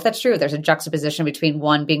don't know if that's true. There's a juxtaposition between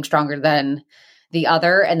one being stronger than the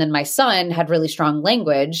other. And then my son had really strong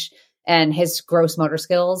language and his gross motor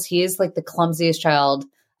skills. He is like the clumsiest child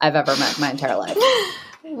I've ever met in my entire life.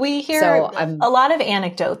 We hear a lot of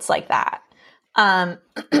anecdotes like that.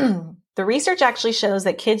 The research actually shows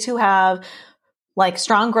that kids who have like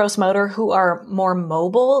strong gross motor, who are more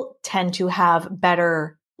mobile, tend to have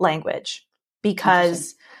better language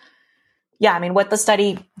because what the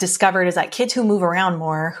study discovered is that kids who move around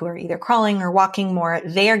more, who are either crawling or walking more,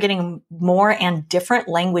 they are getting more and different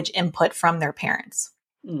language input from their parents.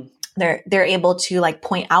 They're able to like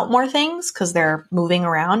point out more things because they're moving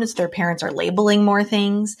around as their parents are labeling more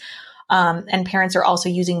things. And parents are also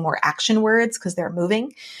using more action words because they're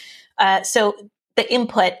moving. So the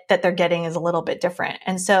input that they're getting is a little bit different.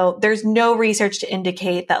 And so there's no research to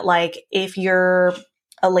indicate that like if you're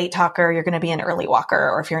a late talker, you're going to be an early walker,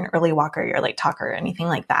 or if you're an early walker, you're a late talker, or anything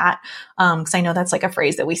like that. Because I know that's like a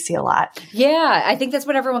phrase that we see a lot. Yeah, I think that's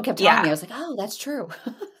what everyone kept telling me. I was like, oh, that's true.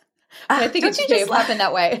 I think it may have happened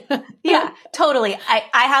that way. Yeah, totally. I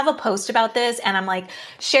have a post about this, and I'm like,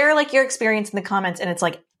 share like your experience in the comments, and it's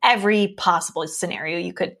like every possible scenario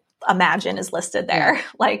you could imagine is listed there.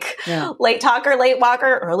 Late talker, late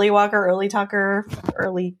walker, early talker,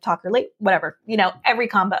 late, whatever, every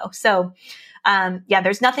combo. So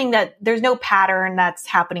there's no pattern that's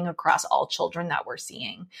happening across all children that we're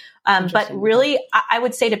seeing. But really, I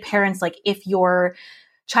would say to parents, like if your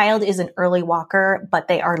child is an early walker, but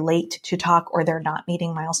they are late to talk or they're not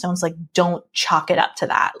meeting milestones, like don't chalk it up to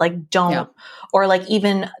that. Like don't, or like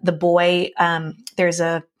even the boy, there's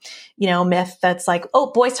a, myth that's like,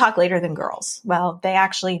 oh, boys talk later than girls. Well, they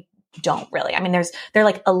actually don't really. I mean, they're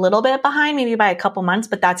like a little bit behind, maybe by a couple months,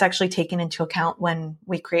 but that's actually taken into account when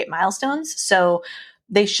we create milestones. So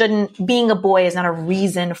being a boy is not a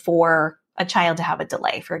reason for a child to have a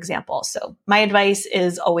delay, for example. So my advice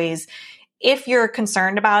is always, if you're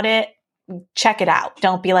concerned about it, check it out.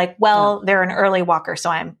 Don't be like, well, they're an early walker,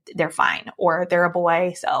 so they're fine. Or they're a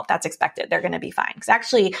boy, so that's expected. They're going to be fine. Because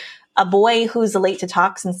actually, a boy who's late to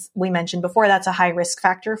talk, since we mentioned before, that's a high risk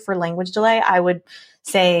factor for language delay. I would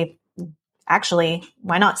say, actually,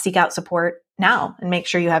 why not seek out support now and make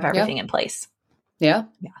sure you have everything in place? Yeah.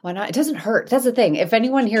 Why not? It doesn't hurt. That's the thing. If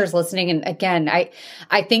anyone here is listening, and again,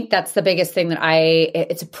 I think that's the biggest thing that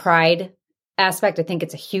it's a pride aspect. I think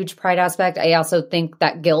it's a huge pride aspect. I also think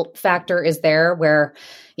that guilt factor is there where,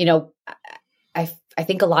 I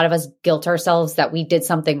think a lot of us guilt ourselves that we did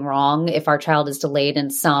something wrong if our child is delayed in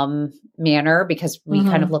some manner, because we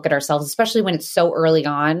kind of look at ourselves, especially when it's so early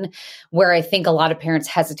on, where I think a lot of parents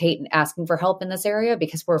hesitate in asking for help in this area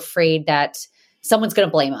because we're afraid that someone's going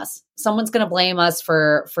to blame us. Someone's going to blame us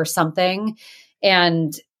for something.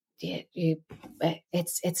 And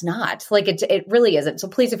it's not like it really isn't. So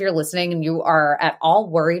please, if you're listening and you are at all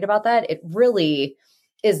worried about that, it really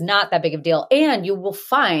is not that big of a deal. And you will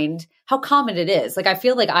find how common it is. Like, I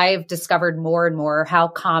feel like I've discovered more and more how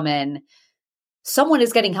common someone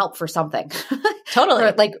is getting help for something.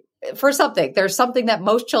 Totally. for something. There's something that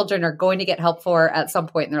most children are going to get help for at some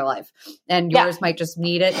point in their life. And yours might just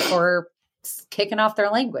need it for kicking off their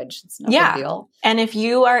language. It's no big deal. And if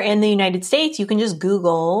you are in the United States, you can just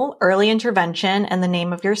Google early intervention and the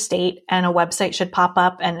name of your state, and a website should pop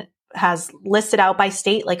up and has listed out by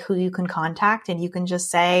state, like who you can contact. And you can just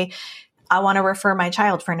say, I want to refer my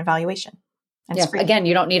child for an evaluation. And again,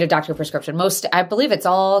 you don't need a doctor prescription. I believe it's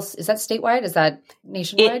all, is that statewide? Is that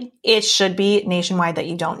nationwide? It should be nationwide that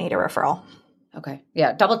you don't need a referral. Okay.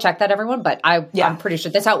 Yeah. Double check that, everyone. But I'm pretty sure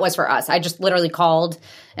that's how it was for us. I just literally called,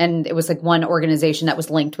 and it was like one organization that was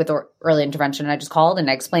linked with early intervention. And I just called and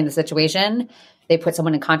I explained the situation. They put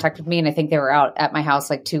someone in contact with me, and I think they were out at my house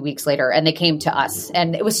like 2 weeks later, and they came to us,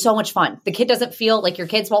 and it was so much fun. The kid doesn't feel like, your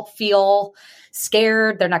kids won't feel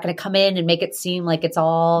scared. They're not going to come in and make it seem like it's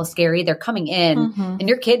all scary. They're coming in, and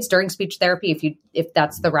your kids during speech therapy, if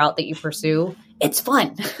that's the route that you pursue, it's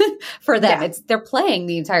fun for them. Yeah. They're playing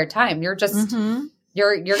the entire time. You're just,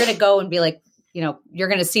 you're going to go and be like, you're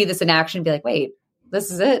going to see this in action and be like, wait,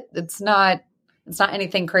 this is it. It's not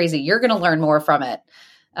anything crazy. You're going to learn more from it.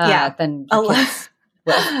 Than kids.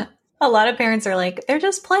 A lot of parents are like, they're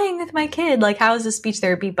just playing with my kid. Like, how is this speech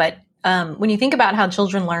therapy? But when you think about how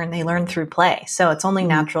children learn, they learn through play. So it's only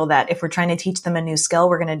natural that if we're trying to teach them a new skill,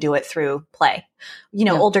 we're going to do it through play.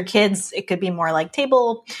 Older kids, it could be more like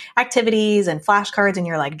table activities and flashcards and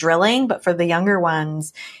you're like drilling. But for the younger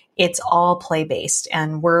ones, it's all play based.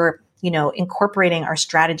 And we're, incorporating our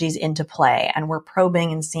strategies into play, and we're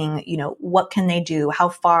probing and seeing, what can they do? How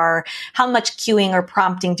much cueing or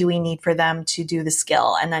prompting do we need for them to do the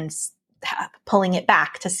skill? And then pulling it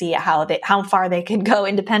back to see how far they can go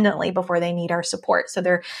independently before they need our support. So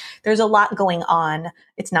there's a lot going on.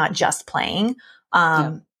 It's not just playing.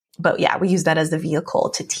 But yeah, we use that as the vehicle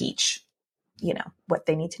to teach, what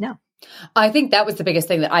they need to know. I think that was the biggest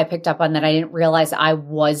thing that I picked up on that I didn't realize I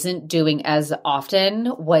wasn't doing as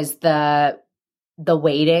often was the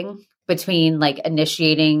waiting between like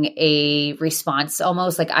initiating a response,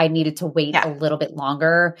 almost like I needed to wait a little bit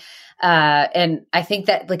longer. And I think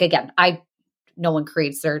that, like, again, no one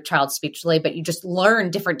creates their child's speech delay, but you just learn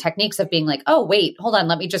different techniques of being like, oh, wait, hold on.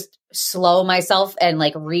 Let me just slow myself and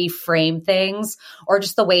like reframe things, or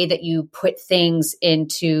just the way that you put things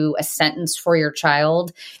into a sentence for your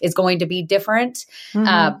child is going to be different.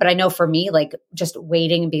 But I know for me, like just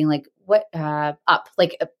waiting and being like, what, up,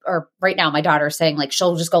 like, or right now my daughter's saying like,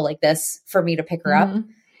 she'll just go like this for me to pick her up,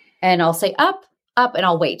 and I'll say up, and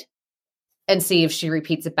I'll wait and see if she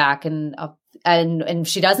repeats it back, and if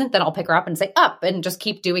she doesn't, then I'll pick her up and say up and just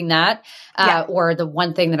keep doing that. Or the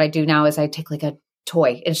one thing that I do now is I take like a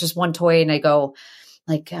toy. It's just one toy and I go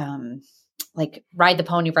like ride the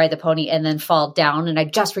pony and then fall down. And I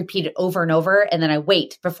just repeat it over and over. And then I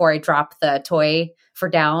wait before I drop the toy for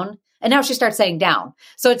down. And now she starts saying down.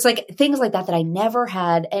 So it's like things like that I never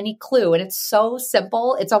had any clue. And it's so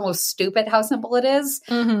simple. It's almost stupid how simple it is,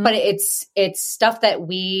 but it's stuff that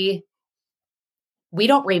we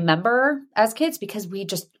don't remember as kids because we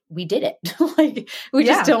did it. Like we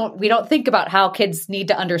don't think about how kids need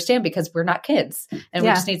to understand because we're not kids, and we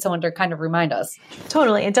just need someone to kind of remind us.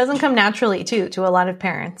 Totally. It doesn't come naturally to a lot of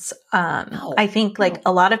parents. I think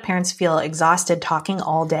a lot of parents feel exhausted talking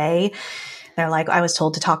all day. They're like, I was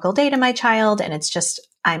told to talk all day to my child, and it's just,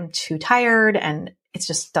 I'm too tired and it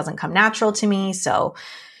just doesn't come natural to me. So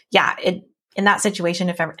in that situation,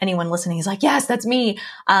 if anyone listening is like, yes, that's me.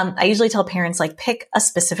 I usually tell parents, like, pick a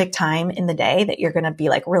specific time in the day that you're going to be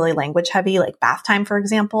like really language heavy, like bath time, for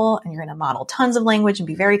example, and you're going to model tons of language and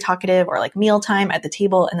be very talkative, or like meal time at the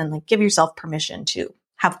table. And then like give yourself permission to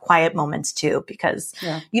have quiet moments too, because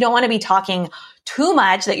you don't want to be talking too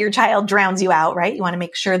much that your child drowns you out, right? You want to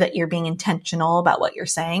make sure that you're being intentional about what you're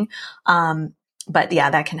saying. But yeah,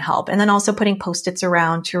 that can help. And then also putting Post-its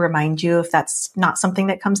around to remind you if that's not something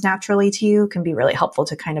that comes naturally to you can be really helpful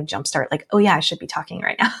to kind of jumpstart like, oh yeah, I should be talking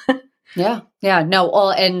right now. Yeah. No.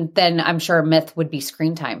 Well, and then I'm sure a myth would be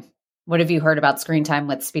screen time. What have you heard about screen time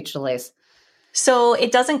with speech delays? So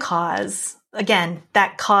it doesn't cause, again,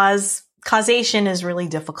 that causation is really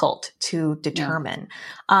difficult to determine.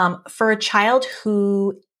 For a child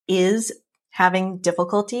who is having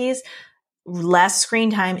difficulties, less screen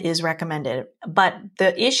time is recommended. But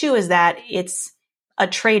the issue is that it's a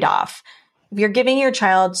trade-off. If you're giving your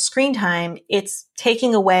child screen time, it's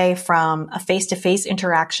taking away from a face-to-face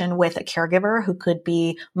interaction with a caregiver who could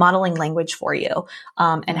be modeling language for you,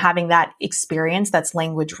 and having that experience that's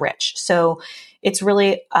language rich. So it's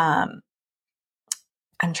really, I'm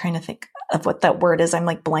trying to think of what that word is. I'm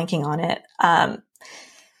like blanking on it.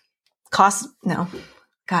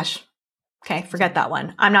 Okay, forget that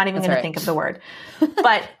one. I'm not even going to think of the word.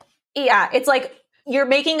 But yeah, it's like you're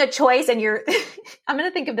making a choice and I'm going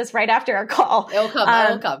to think of this right after our call. It'll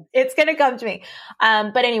come. It's going to come to me.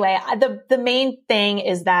 But anyway, the main thing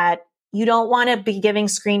is that you don't want to be giving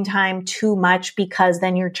screen time too much, because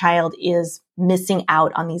then your child is missing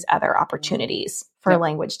out on these other opportunities for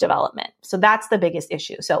language development. So that's the biggest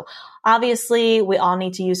issue. So obviously we all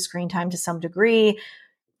need to use screen time to some degree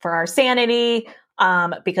for our sanity,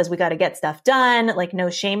 because we got to get stuff done, like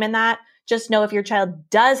no shame in that. Just know if your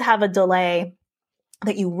child does have a delay,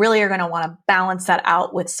 that you really are going to want to balance that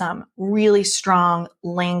out with some really strong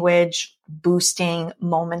language boosting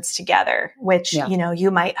moments together, which,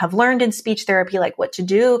 you might have learned in speech therapy, like what to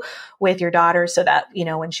do with your daughter so that,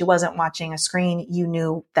 when she wasn't watching a screen, you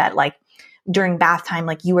knew that like during bath time,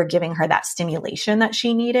 like you were giving her that stimulation that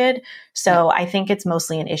she needed. So I think it's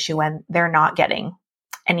mostly an issue when they're not getting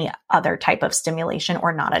any other type of stimulation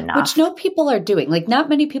or not enough. Which no people are doing. Like not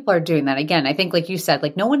many people are doing that. Again, I think like you said,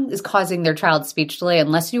 like no one is causing their child speech delay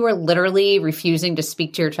unless you are literally refusing to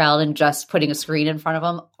speak to your child and just putting a screen in front of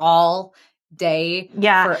them all day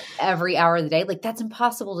for every hour of the day. Like that's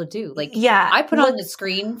impossible to do. Like I put on the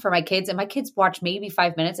screen for my kids and my kids watch maybe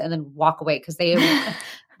 5 minutes and then walk away because they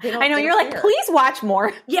I know you're like, please watch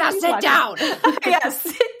more. Yeah, sit down.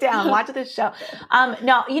 Sit down. Watch this show.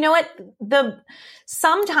 No, you know what?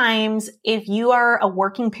 Sometimes if you are a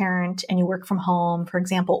working parent and you work from home, for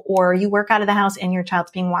example, or you work out of the house and your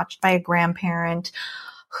child's being watched by a grandparent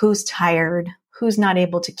who's tired, who's not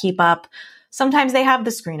able to keep up, sometimes they have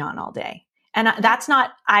the screen on all day. And that's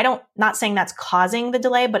not saying that's causing the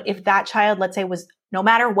delay, but if that child, let's say, was no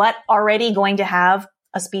matter what already going to have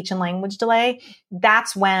a speech and language delay,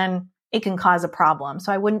 that's when it can cause a problem.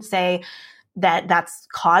 So I wouldn't say that that's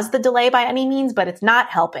caused the delay by any means, but it's not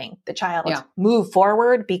helping the child move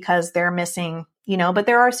forward because they're missing, but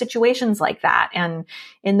there are situations like that. And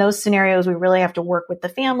in those scenarios, we really have to work with the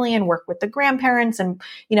family and work with the grandparents and,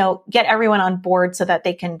 get everyone on board so that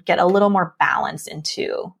they can get a little more balance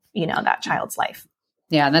into, that child's life.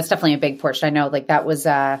 Yeah. And that's definitely a big portion. I know like that was,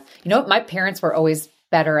 my parents were always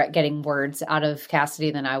better at getting words out of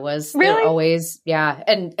Cassidy than I was. Really? They're always, yeah.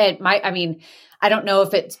 And I don't know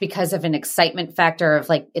if it's because of an excitement factor of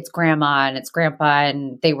like, it's grandma and it's grandpa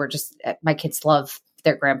and they were just, my kids love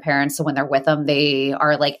their grandparents. So when they're with them, they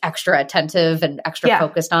are like extra attentive and extra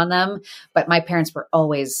focused on them. But my parents were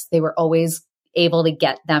always able to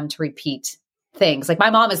get them to repeat things. Like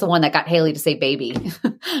my mom is the one that got Haley to say baby.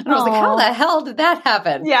 And I was like, how the hell did that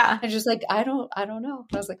happen? Yeah. And she's like, I don't know.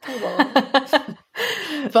 And I was like, oh, well.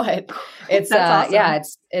 But it's, awesome.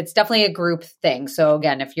 it's definitely a group thing. So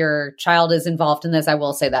again, if your child is involved in this, I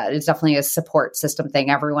will say that it's definitely a support system thing.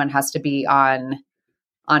 Everyone has to be on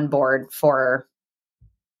board for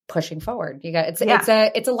pushing forward. It's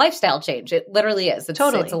a lifestyle change. It literally is. It's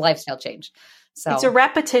a lifestyle change. So it's a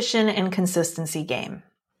repetition and consistency game.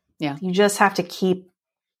 Yeah. You just have to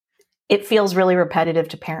it feels really repetitive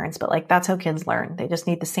to parents, but like that's how kids learn. They just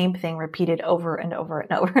need the same thing repeated over and over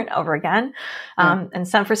and over and over again. And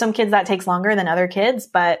for some kids that takes longer than other kids,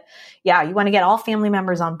 but you want to get all family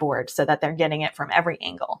members on board so that they're getting it from every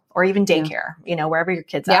angle or even daycare, wherever your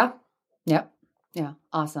kids are. Yeah. Yeah.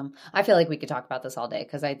 Awesome. I feel like we could talk about this all day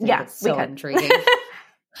because I think it's so intriguing.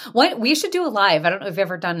 We should do a live. I don't know if you've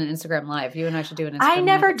ever done an Instagram live. You and I should do an Instagram live. I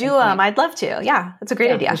never do them. I'd love to. Yeah. That's a great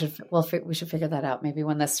idea. We should figure that out. Maybe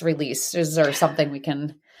when this releases or something we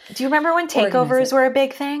can. Do you remember when takeovers were a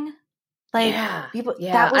big thing? Like people,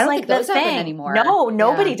 that was like the thing anymore. No,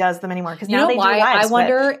 nobody does them anymore because now they do lives. I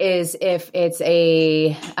wonder is if it's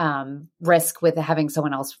a risk with having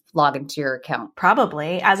someone else log into your account.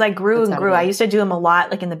 Probably. As I grew, I used to do them a lot,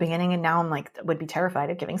 like in the beginning, and now I'm like would be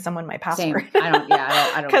terrified of giving someone my password. Same. I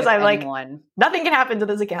don't because I'm like nothing can happen to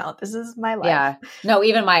this account. This is my life. Yeah. No,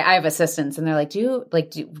 even I have assistants, and they're like, do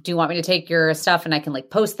you want me to take your stuff and I can like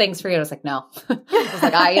post things for you? And I was like, no. I was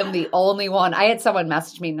like, I am the only one. I had someone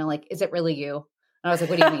message me and they're like, is it really you? And I was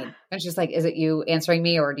like, what do you mean? And she's like, is it you answering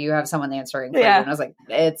me or do you have someone answering for you? And I was like,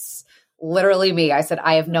 it's literally me. I said,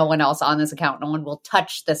 I have no one else on this account. No one will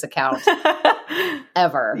touch this account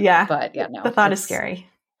ever. Yeah. But no. The thought is scary.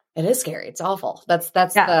 It is scary. It's awful. That's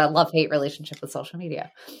the love-hate relationship with social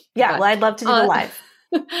media. Yeah. Well, I'd love to do the live.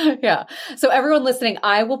 Yeah. So everyone listening,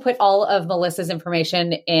 I will put all of Melissa's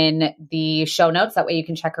information in the show notes. That way you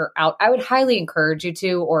can check her out. I would highly encourage you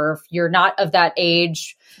to, or if you're not of that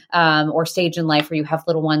age or stage in life where you have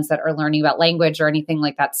little ones that are learning about language or anything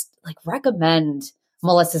like that, like recommend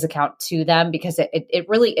Melissa's account to them because it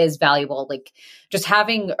really is valuable. Like just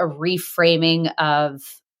having a reframing of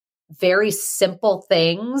very simple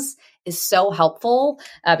things is so helpful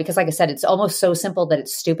because like I said, it's almost so simple that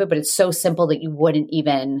it's stupid, but it's so simple that you wouldn't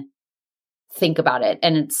even think about it.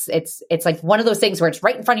 And it's like one of those things where it's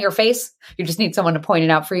right in front of your face. You just need someone to point it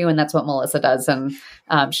out for you. And that's what Melissa does. And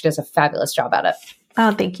she does a fabulous job at it.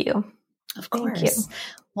 Oh, thank you. Of course. Thank you.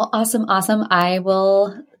 Well, awesome. I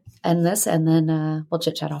will end this and then we'll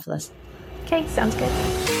chit chat off of this. Okay. Sounds good.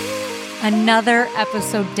 Another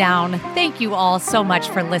episode down. Thank you all so much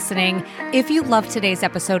for listening. If you loved today's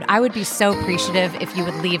episode, I would be so appreciative if you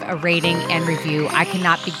would leave a rating and review. I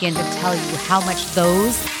cannot begin to tell you how much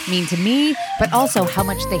those mean to me, but also how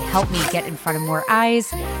much they help me get in front of more eyes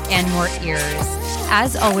and more ears.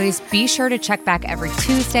 As always, be sure to check back every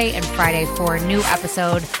Tuesday and Friday for a new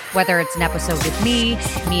episode, whether it's an episode with me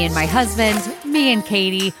and my husband, me and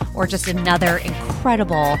Katie, or just another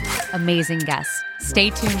incredible, amazing guest.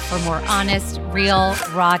 Stay tuned for more honest, real,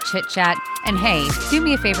 raw chit-chat. And hey, do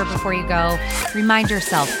me a favor before you go. Remind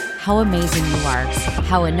yourself how amazing you are,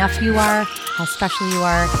 how enough you are, how special you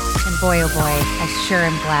are. And boy, oh boy, I sure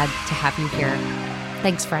am glad to have you here.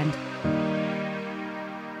 Thanks, friend.